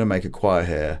 I'm going to make a choir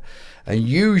here. And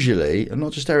usually, and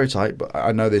not to stereotype, but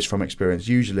I know this from experience,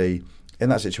 usually in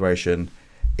that situation,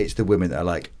 it's the women that are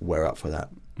like, we're up for that.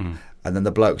 And then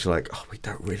the blokes are like, oh, we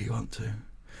don't really want to.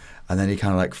 And then he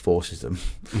kind of like forces them.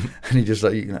 And he just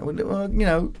like,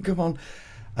 well, come on.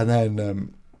 And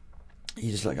then he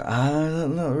just like,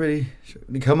 not really.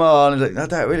 Come on. He's like,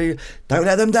 don't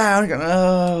let them down. Go,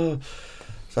 oh.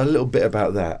 So a little bit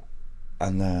about that.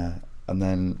 And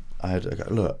then I go,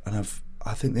 look, and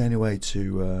I think the only way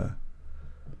to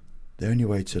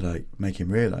like make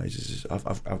him realise is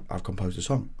I've composed a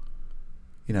song.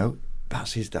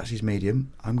 That's his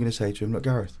medium. I'm going to say to him, look,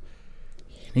 Gareth,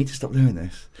 you need to stop doing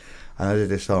this. And I did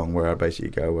this song where I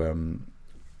basically go,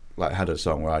 had a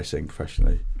song where I sing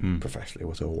professionally. Professionally,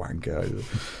 what a wanker.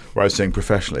 Where I sing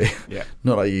professionally. Yeah.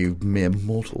 Not like you mere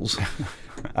mortals.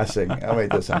 I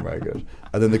made that sound very good.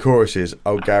 And then the chorus is,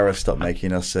 oh, Gareth, stop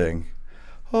making us sing.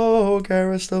 Oh,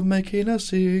 Gareth, stop making us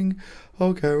sing.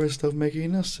 Oh, Gareth, stop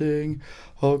making us sing.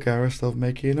 Oh, Gareth, stop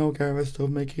making, oh, Gareth, stop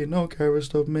making, oh, Gareth,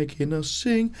 stop making us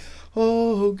sing.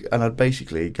 Oh, and I'd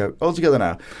basically go, all together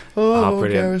now. Oh,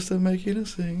 Gareth, stop making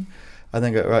us sing. And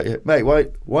then go, right, mate, why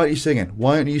aren't you singing?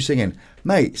 Why aren't you singing?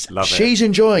 Mate, she's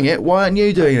enjoying it. Why aren't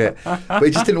you doing it? But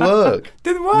it just didn't work.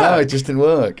 Didn't work? No, it just didn't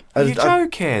work. Are you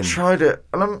joking? I tried it.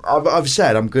 And I've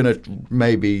said I'm going to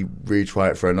maybe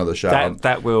retry it for another show. But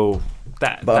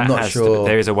I'm not sure.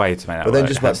 There is a way to make that But then work.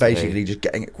 just like basically just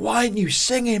getting it. Why aren't you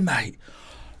singing, mate?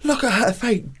 Look at her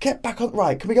face. Get back on.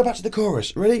 Right, can we go back to the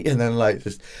chorus? Really? And then like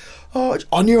just, it's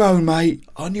on your own, mate.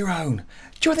 On your own.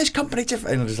 Do you want this company to...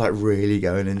 And I'm just like really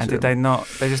going into it. And did they not...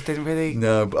 They just didn't really...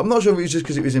 No, but I'm not sure if it was just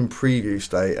because it was in preview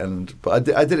state but I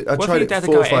did it. I tried it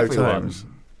 4 or 5 times.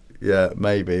 Yeah,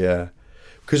 maybe, yeah.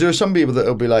 Because there are some people that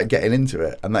will be like getting into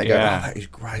it and they go, oh, that is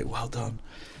great, well done.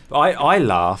 I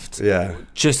laughed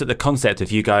just at the concept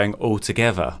of you going all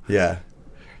together. Yeah.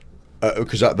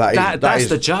 Because that's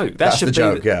the joke. That's the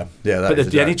joke, yeah.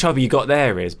 But the only trouble you got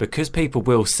there is because people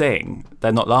will sing,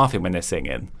 they're not laughing when they're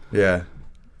singing. Yeah.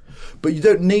 But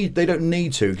they don't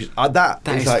need to, because that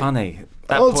is like, funny.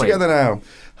 All together now.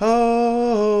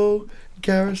 Oh,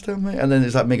 Gareth, don't me. And then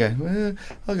it's like me going,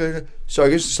 okay. So I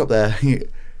guess stop there.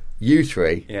 You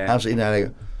three, absolutely nailing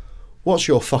it. What's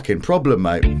your fucking problem,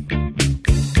 mate?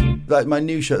 Like my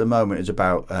new show at the moment is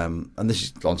about, and this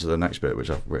is on to the next bit, which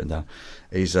I've written down.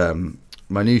 Is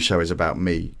my new show is about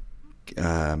me.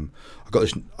 I got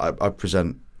this. I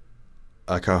present.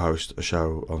 I co-host a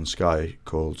show on Sky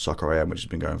called Soccer AM, which has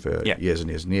been going for years and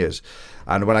years and years.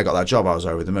 And when I got that job, I was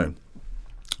over the moon.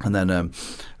 And then,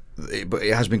 but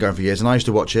it has been going for years. And I used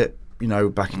to watch it,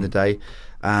 back in the day.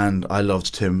 And I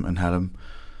loved Tim and Helen.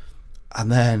 And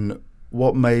then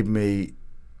what made me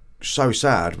so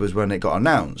sad was when it got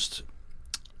announced.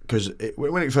 Because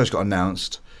when it first got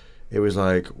announced, it was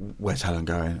like, where's Helen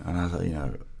going? And I was like,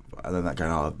 and then that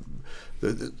going,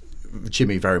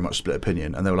 Jimmy very much split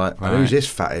opinion, and they were like, who's this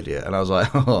fat idiot? And I was like,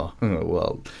 oh,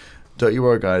 well, don't you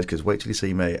worry, guys, because wait till you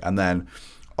see me. And then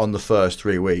on the first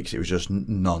 3 weeks, it was just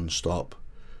non-stop.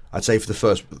 I'd say for the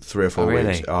first 3 or 4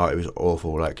 weeks, it was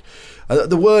awful. Like,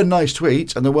 there were nice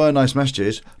tweets and there were nice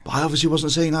messages, but I obviously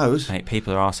wasn't seeing those. Mate,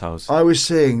 people are assholes. I was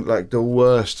seeing like the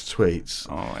worst tweets.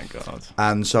 Oh my God.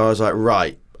 And so I was like,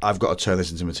 right, I've got to turn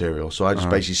this into material. So I just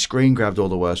basically screen grabbed all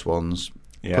the worst ones.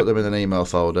 Put them in an email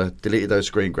folder, deleted those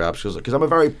screen grabs because I think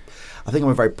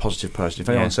I'm a very positive person. If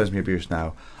anyone sends me abuse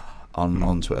now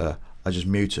on Twitter, I just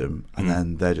mute them and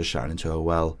then they're just shouting into a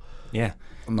well. Yeah,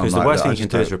 because the worst thing you can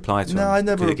do is reply to them. No, I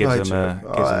never reply to them.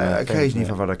 Occasionally,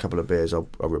 if I've had a couple of beers, I'll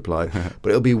reply, but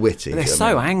it'll be witty. They're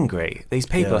so angry. These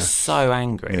people are so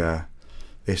angry. Yeah,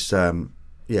 it's and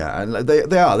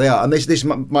they are, and this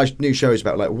my new show is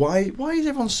about like why is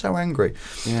everyone so angry?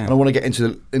 Yeah, and I want to get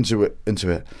into it.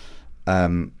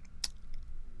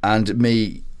 And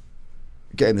me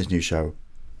getting this new show,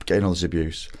 getting all this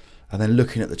abuse, and then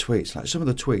looking at the tweets, like some of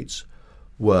the tweets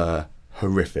were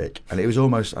horrific, and it was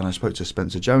almost. And I spoke to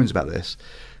Spencer Jones about this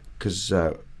because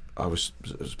I was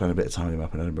spending a bit of time with him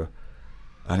up in Edinburgh,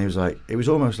 and he was like, it was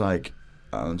almost like,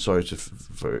 I'm sorry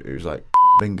it was like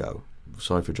bingo.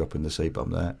 Sorry for dropping the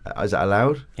C-bomb there. Is that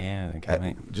allowed? Yeah, okay,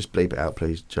 mate. Just bleep it out,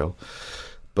 please, Joel.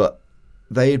 But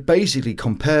they basically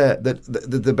compare the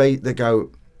debate. They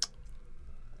go.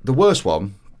 The worst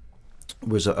one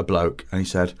was a bloke, and he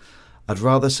said, "I'd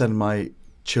rather send my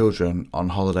children on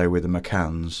holiday with the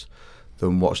McCanns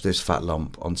than watch this fat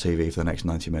lump on TV for the next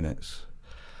 90 minutes."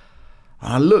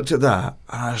 And I looked at that,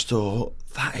 and I just thought,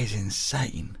 that is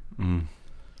insane.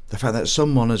 The fact that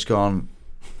someone has gone,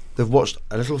 they've watched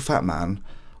a little fat man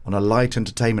on a light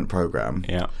entertainment programme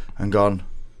and gone,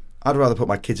 I'd rather put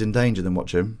my kids in danger than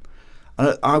watch him.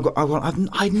 And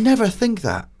I'd never think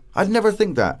that. I'd never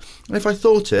think that. And if I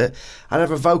thought it, I'd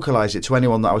never vocalise it to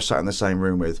anyone that I was sat in the same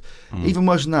room with. Even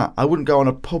worse than that, I wouldn't go on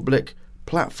a public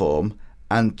platform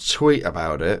and tweet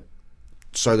about it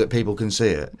so that people can see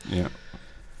it. Yeah.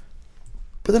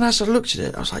 But then as I looked at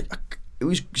it, I was like, it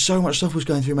was so much stuff was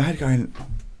going through my head going,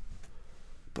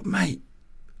 but mate,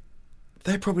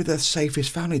 they're probably the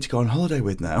safest family to go on holiday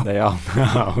with now. They are.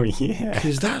 Oh, yeah.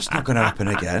 Because that's not going to happen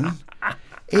again.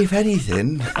 If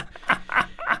anything,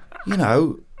 you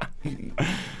know,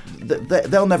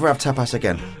 they'll never have tapas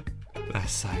again.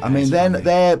 That's so I mean, then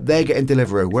they're getting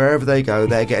Deliveroo. Wherever they go,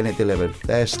 they're getting it delivered.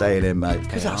 They're staying in, mate.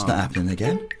 Because that's not happening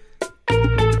again.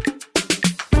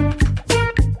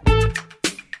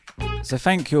 So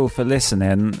thank you all for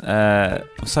listening. I'm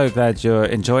so glad you're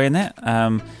enjoying it.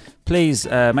 Please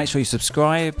make sure you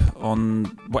subscribe on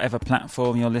whatever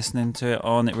platform you're listening to it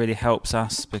on. It really helps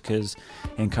us because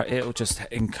it'll just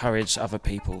encourage other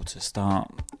people to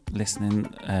start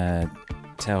listening.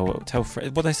 Tell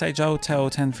what do they say, Joel? Tell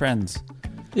 10 friends.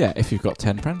 Yeah, if you've got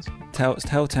 10 friends. Tell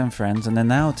 10 friends, and then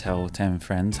they'll tell 10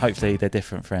 friends. Hopefully they're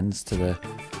different friends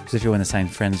because if you're in the same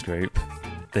friends group,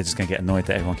 they're just going to get annoyed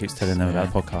that everyone keeps telling them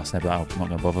about the podcast. They're like, I'm not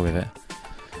going to bother with it.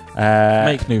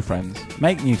 Make new friends.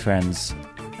 Make new friends.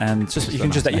 And you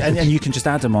can just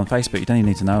add them on Facebook. You don't even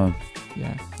need to know them.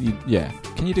 Yeah.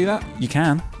 Can you do that? You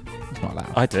can. It's not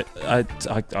allowed. I do.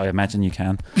 I imagine you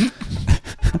can.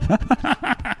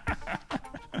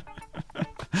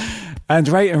 And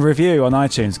rate and review on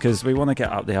iTunes because we want to get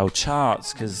up the old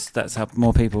charts because that's how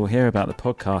more people hear about the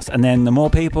podcast. And then the more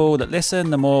people that listen,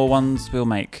 the more ones we'll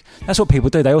make. That's what people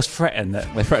do. They always threaten that.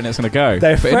 They threaten it's going to go.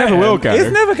 But it never will go. It's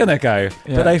never going to go.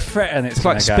 Yeah. But they threaten it's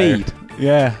like go. speed.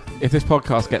 Yeah. If this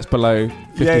podcast gets below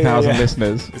 50,000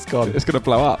 listeners, it's gone. It's going to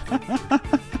blow up.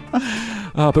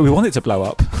 Oh, but we want it to blow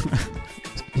up.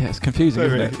 Yeah, it's confusing,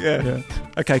 isn't it? Yeah.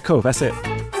 Okay, cool. That's it.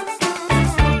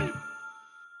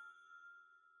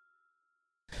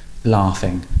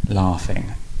 Laughing.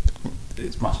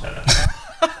 It's much better.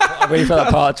 We felt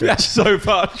like Partridge. That's so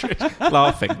Partridge.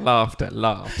 Laughing, laughter,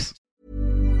 laughs.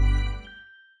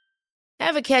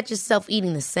 Ever catch yourself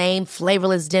eating the same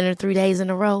flavorless dinner 3 days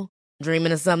in a row?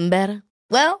 Dreaming of something better?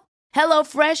 Well,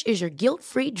 HelloFresh is your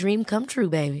guilt-free dream come true,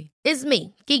 baby. It's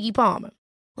me, Keke Palmer.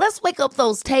 Let's wake up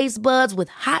those taste buds with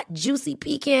hot, juicy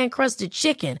pecan-crusted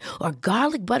chicken or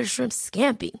garlic butter shrimp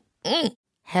scampi.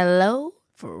 Hello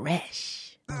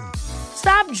Fresh.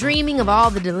 Stop dreaming of all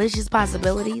the delicious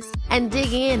possibilities and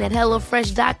dig in at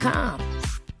HelloFresh.com.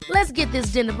 Let's get this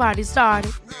dinner party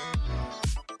started.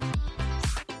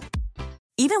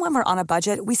 Even when we're on a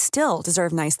budget, we still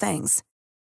deserve nice things.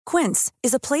 Quince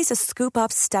is a place to scoop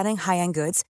up stunning high-end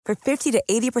goods for 50 to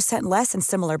 80% less than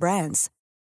similar brands.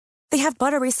 They have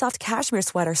buttery soft cashmere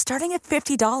sweaters starting at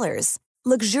 $50,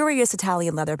 luxurious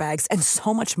Italian leather bags, and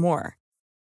so much more.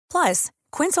 Plus,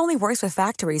 Quince only works with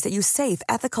factories that use safe,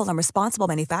 ethical, and responsible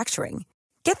manufacturing.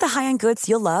 Get the high-end goods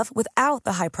you'll love without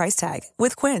the high price tag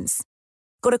with Quince.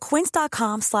 Go to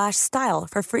quince.com/style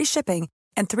for free shipping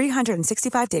and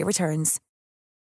 365-day returns.